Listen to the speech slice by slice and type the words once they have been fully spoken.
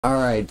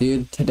Alright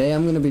dude, today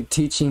I'm going to be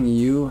teaching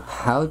you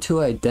how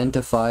to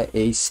identify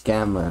a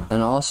scammer.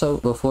 And also,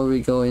 before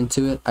we go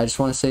into it, I just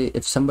want to say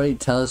if somebody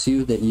tells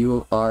you that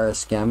you are a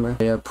scammer,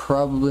 they are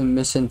probably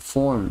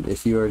misinformed.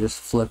 If you are just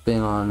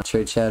flipping on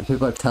trade chat,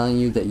 people are telling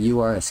you that you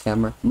are a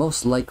scammer.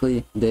 Most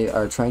likely, they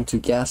are trying to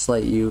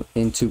gaslight you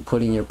into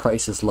putting your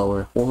prices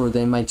lower, or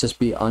they might just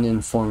be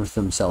uninformed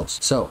themselves.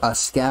 So, a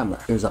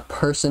scammer is a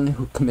person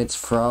who commits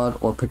fraud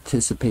or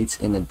participates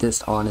in a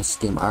dishonest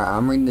scheme. Alright,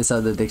 I'm reading this out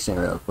of the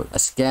dictionary real quick. A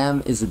scam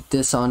is a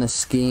dishonest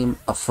scheme,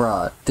 a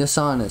fraud.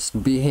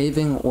 Dishonest,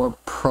 behaving or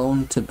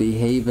prone to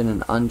behave in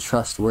an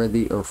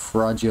untrustworthy or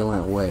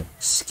fraudulent way.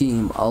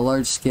 Scheme, a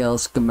large-scale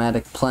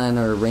schematic plan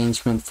or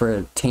arrangement for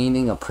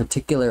attaining a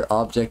particular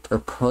object or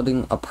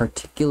putting a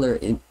particular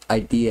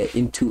idea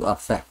into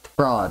effect.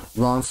 Fraud,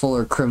 wrongful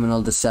or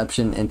criminal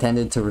deception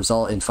intended to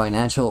result in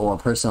financial or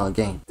personal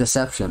gain.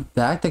 Deception,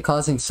 the act of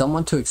causing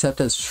someone to accept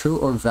as true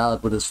or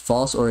valid what is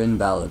false or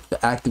invalid.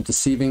 The act of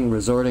deceiving,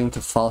 resorting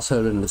to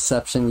falsehood and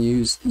deception.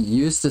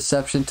 Use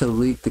deception to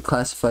leak the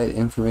classified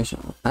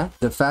information. Huh?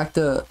 The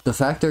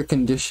factor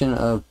condition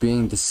of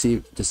being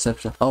deceived.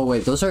 Deception. Oh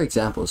wait, those are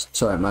examples.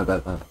 Sorry, my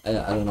bad. I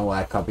don't know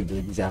why I copied the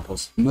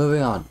examples.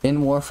 Moving on.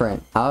 In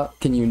Warframe, how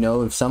can you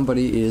know if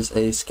somebody is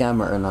a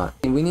scammer or not?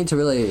 And we need to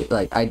really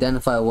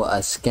identify what a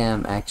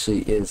scam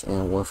actually is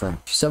in Warframe.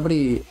 If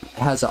somebody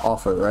has an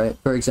offer, right?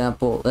 For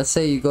example, let's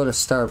say you go to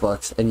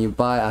Starbucks and you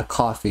buy a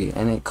coffee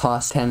and it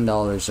costs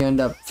 $10. You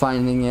end up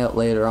finding out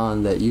later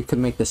on that you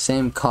can make the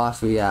same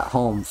coffee at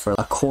home for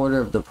a quarter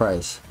of the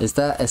price. Is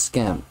that a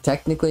scam?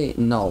 Technically,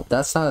 no.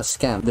 That's not a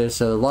scam.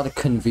 There's a lot of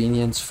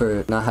convenience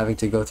for not having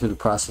to go through the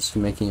process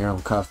of making your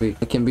own coffee.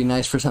 It can be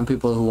nice for some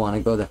people who want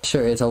to go there.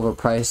 Sure, it's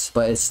overpriced,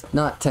 but it's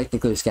not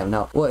technically a scam.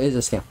 Now, what is a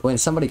scam? When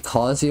somebody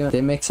calls you, they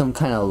make some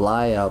kind of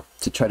lie up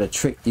to try to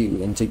trick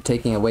you into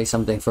taking away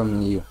something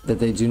from you that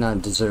they do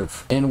not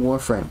deserve. In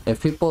Warframe,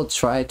 if people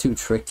try to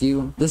trick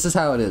you, this is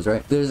how it is,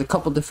 right? There's a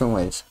couple different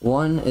ways.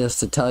 One is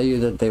to tell you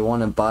that they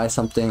want to buy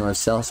something or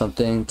sell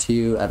something to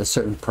you at a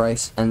certain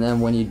price, and then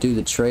when you do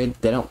the trade,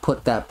 they don't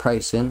put that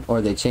price in, or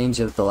they change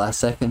it at the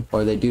last second,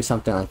 or they do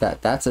something like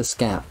that. That's a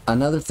scam.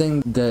 Another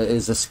thing that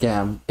is a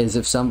scam is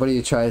if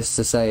somebody tries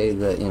to say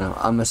that, you know,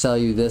 I'm gonna sell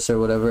you this or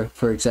whatever.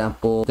 For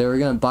example, they were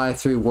gonna buy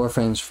 3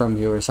 Warframes from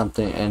you or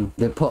something, and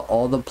they put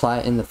all the plat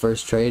in the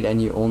first trade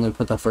and you only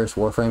put the first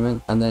Warframe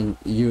in, and then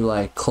you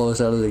close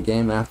out of the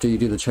game after you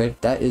do the trade.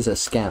 That is a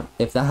scam.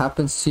 If that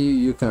happens to you,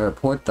 you can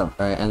report them,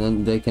 right? And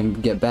then they can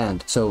get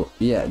banned. So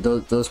yeah,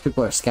 those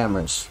people are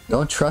scammers.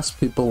 Don't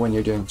trust people when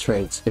you're doing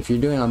trades. If you're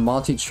doing a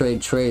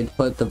multi-trade trade,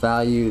 put the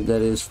value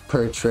that is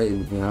per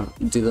trade, you know,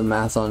 do the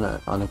math on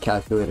a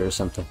calculator or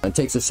something. It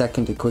takes a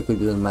second to quickly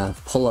do the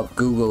math. Pull up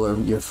Google or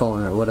your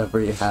phone or whatever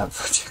you have.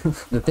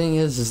 The thing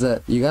is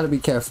that you got to be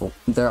careful.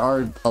 There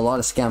are a lot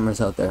of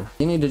scammers out there.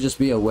 You need to just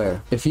be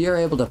aware. If you're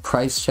able to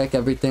price check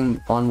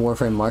everything on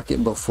Warframe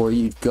Market before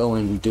you go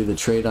and do the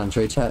trade on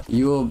trade chat,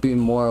 you will be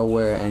more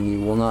aware and you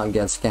will not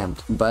get scammed.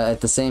 But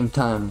at the same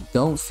time,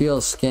 don't feel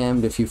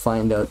scammed if you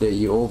find out that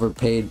you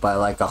overpaid by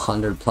like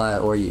 100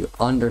 plat or you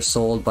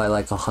undersold by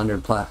like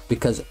 100 plat,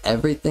 because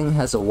everything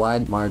has a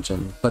wide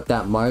margin, but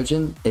that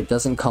margin, it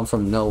doesn't come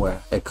from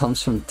nowhere. It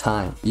comes from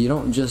time. You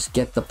don't just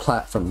get the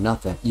plat from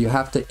nothing. You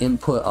have to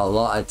input a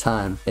lot of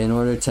time in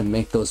order to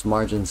make those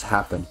margins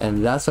happen,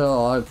 and that's what a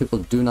lot of people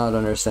do not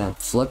understand.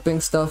 Flipping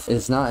stuff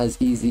is not as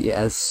easy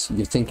as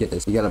you think it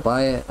is. You gotta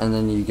buy it and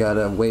then you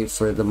gotta wait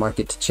for the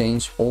market to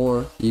change,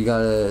 or you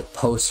gotta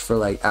post for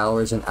like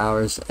hours and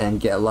hours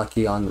and get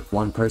lucky on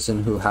one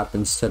person who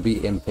happens to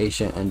be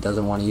impatient and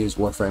doesn't want to use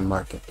Warframe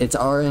Market. It's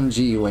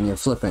RNG when you're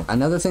flipping.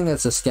 Another thing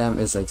that's a scam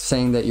is like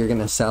saying that you're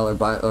gonna sell or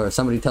buy, or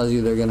somebody tells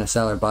you they're gonna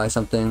sell or buy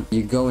something.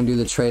 You go and do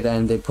the trade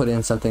and they put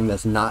in something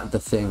that's not the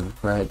thing,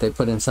 right? They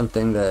put in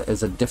something that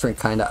is a different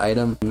kind of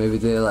item. Maybe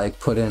they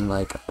put in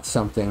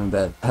something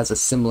that has a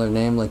similar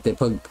name, like they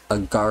put a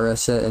Gara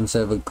set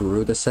instead of a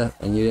Garuda set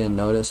and you didn't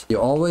notice. You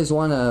always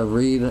want to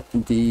read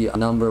the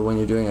number when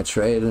you're doing a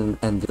trade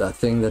and the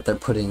thing that they're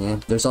putting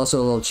in. There's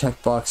also a little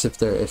checkbox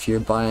if you're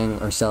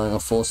buying or selling a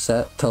full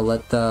set to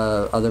let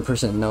the other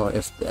person know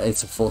if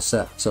it's a full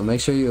set. So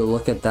make sure you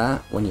look at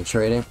that when you're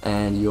trading,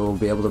 and you'll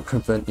be able to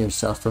prevent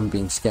yourself from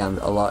being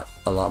scammed a lot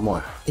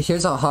more.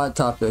 Here's a hot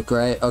topic,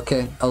 right?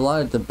 Okay, a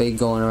lot of debate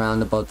going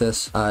around about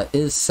this.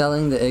 Is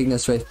selling the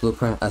Ignis Wraith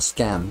blueprint a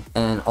scam?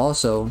 And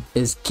also,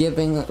 is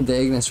giving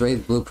the Ignis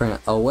Wraith blueprint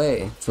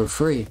away for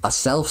free a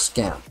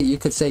self-scam? You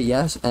could say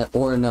yes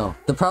or no.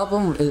 The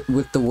problem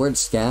with the word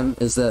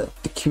scam is that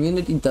the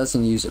community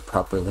doesn't use it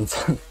properly.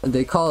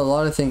 They call a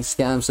lot of things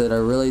scams that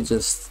are really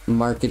just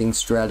marketing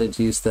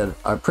strategies that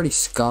are pretty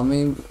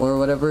scummy or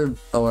whatever,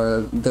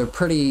 or they're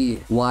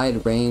pretty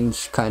wide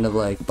range, kind of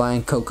like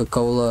buying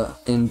Coca-Cola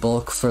in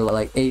bulk for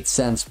like 8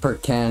 cents per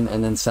can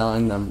and then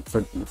selling them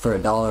for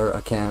 $1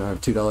 a can or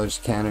 $2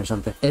 a can or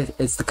something.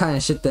 It's the kind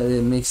of shit that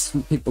it makes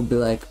people be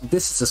like,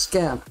 this is a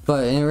scam.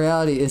 But in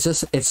reality,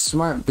 it's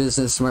smart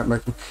business, smart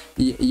marketing.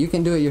 You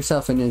can do it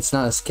yourself and it's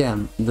not a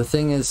scam. The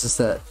thing is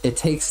that it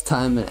takes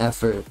time and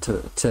effort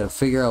to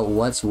figure out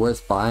what's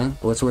worth buying,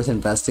 what's worth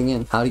investing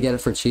in, how to get it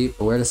for cheap,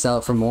 where to sell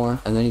it for more,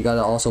 and then you got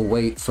to also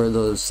wait for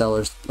those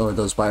sellers or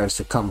those buyers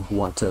to come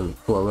who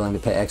are willing to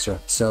pay extra.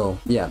 So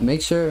yeah,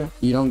 make sure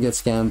you don't get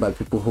scammed by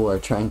people who are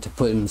trying to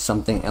put in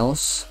something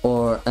else,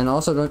 and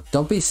also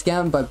don't be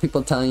scammed by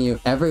people telling you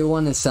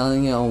everyone is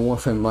selling it on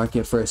Warframe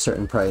market for a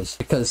certain price,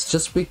 because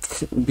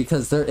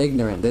because they're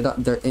ignorant,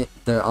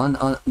 they're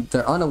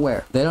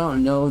unaware. They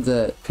don't know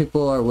that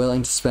people are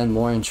willing to spend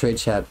more in trade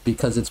chat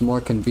because it's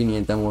more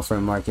convenient than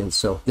Warframe market.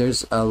 So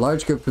there's a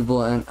large group of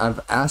people, and I've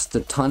asked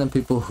a ton of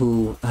people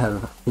who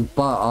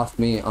bought off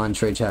me on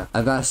trade chat.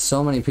 I've asked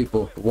so many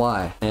people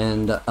why,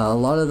 and a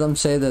lot of them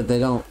say that they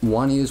don't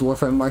want to use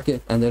Warframe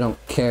market and they don't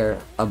care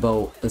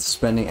about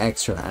spending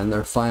extra, and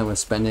they're fine with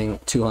spending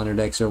 200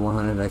 extra,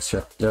 100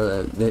 extra.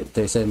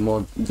 They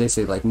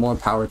say like more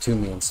power to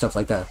me and stuff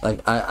like that.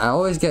 Like I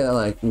always get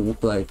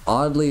like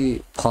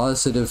oddly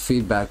positive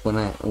feedback when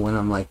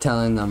I'm like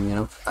telling them, you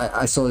know,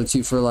 I sold it to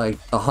you for like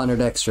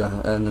 100 extra,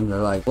 and then they're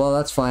like, well,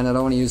 that's fine, I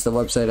don't want to use the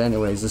website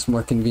anyways, it's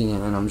more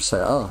convenient. And I'm just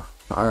like, oh,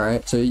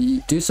 alright. So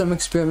you do some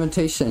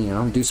experimentation, you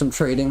know, do some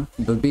trading,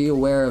 but be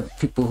aware of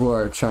people who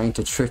are trying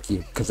to trick you,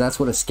 because that's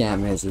what a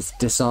scam is. It's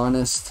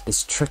dishonest,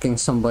 it's tricking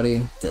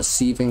somebody,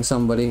 deceiving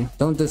somebody.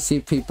 Don't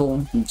deceive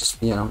people.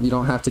 Just, you know, you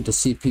don't have to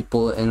deceive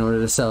people in order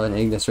to sell an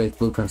Ignis Wraith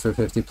blueprint for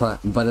 50 plat.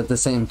 But at the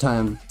same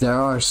time, there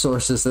are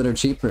sources that are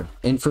cheaper.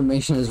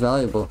 Information is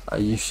valuable.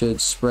 You should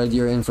spread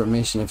your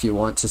information if you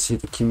want to see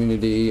the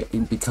community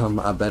become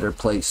a better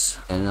place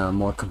and a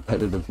more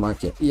competitive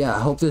market. Yeah, I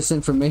hope this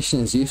information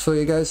is useful,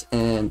 you guys,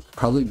 and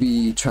probably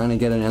be trying to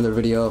get another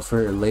video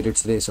for later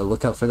today, so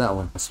look out for that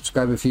one.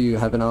 Subscribe if you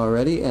haven't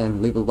already,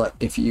 and leave a like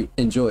if you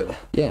enjoyed.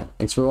 Yeah,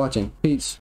 thanks for watching. Peace.